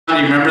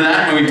Do you remember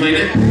that when we played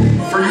it?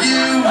 For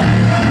you!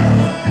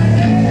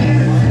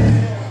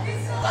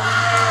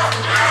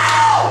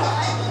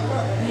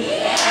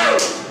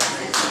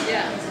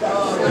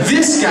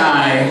 This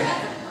guy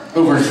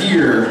over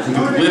here with the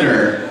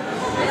glitter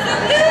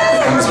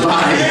comes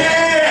by.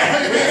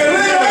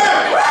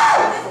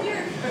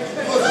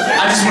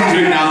 I just wanted to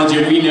acknowledge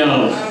it. We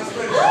know.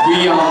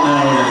 We all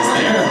know that it's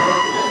there.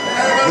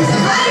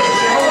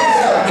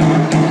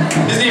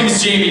 His name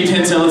is Jamie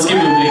Pinto. Let's give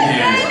him a big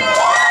hand.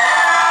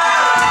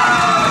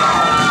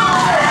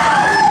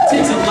 It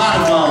takes a lot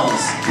of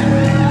balls.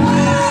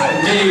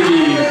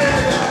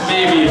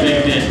 Maybe a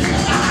big dick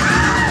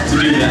to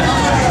do that.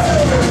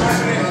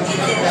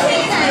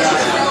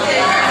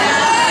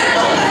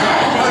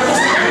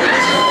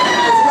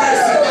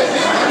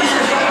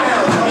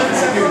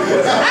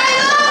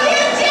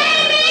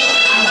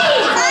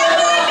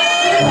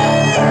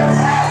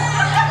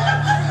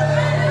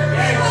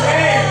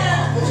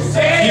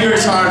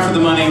 Hard for the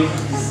money,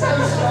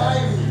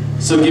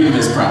 so give him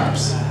his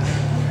props.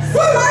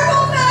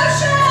 Purple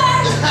fashion!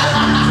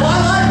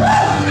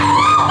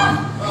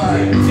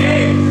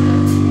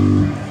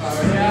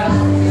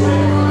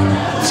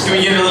 Just can we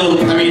get a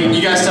little, I mean,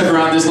 you guys stuck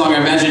around this long, I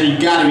imagine you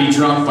gotta be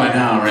drunk by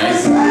now, right?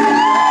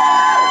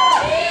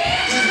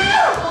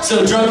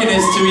 So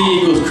drunkenness to me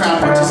equals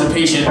crowd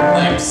participation,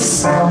 like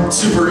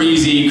super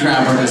easy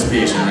crowd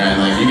participation, right?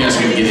 Like you guys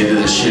are gonna get into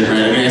this shit, right?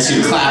 I'm gonna ask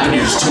you to clap and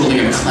you're just totally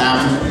gonna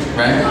clap,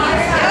 right?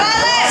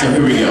 So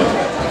here we go.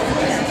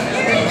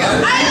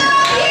 I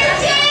love you,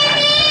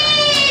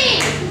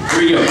 Jamie! Here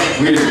we go.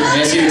 We're gonna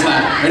ask you to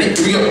clap. Ready?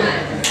 Here we go.